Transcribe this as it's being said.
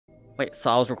Wait,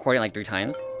 so I was recording like 3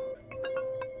 times?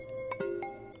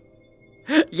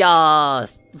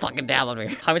 Yes! Fucking download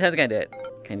me. How many times can I do it?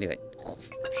 Can I do it?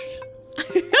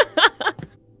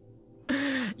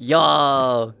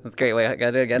 Yo! That's great. Wait, I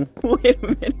gotta do it again. Wait a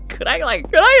minute. Could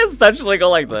I essentially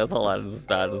go like this? Hold on, this is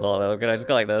bad. Just hold on. Can I just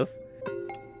go like this?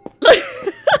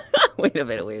 Wait a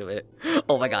minute.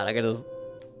 Oh my god, I could just...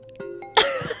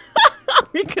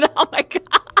 oh my god.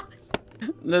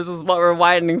 This is what we're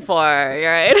widening for, you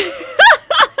right?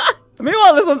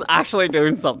 Meanwhile, this one's actually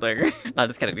doing something. No,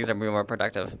 just kidding. These are more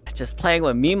productive. Just playing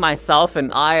with me, myself,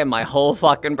 and I, and my whole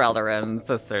fucking brother and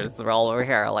sisters. They're all over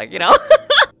here, like, you know?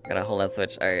 Gotta hold that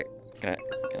switch. Alright. Gonna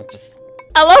just...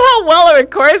 I love how well it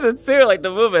records it too. Like,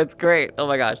 the movement's great. Oh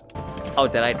my gosh. Oh,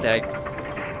 did I?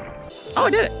 Oh, I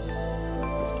did it.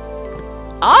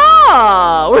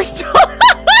 Ah, we're still...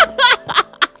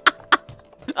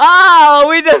 Oh,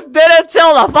 we just did it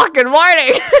till the fucking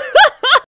morning.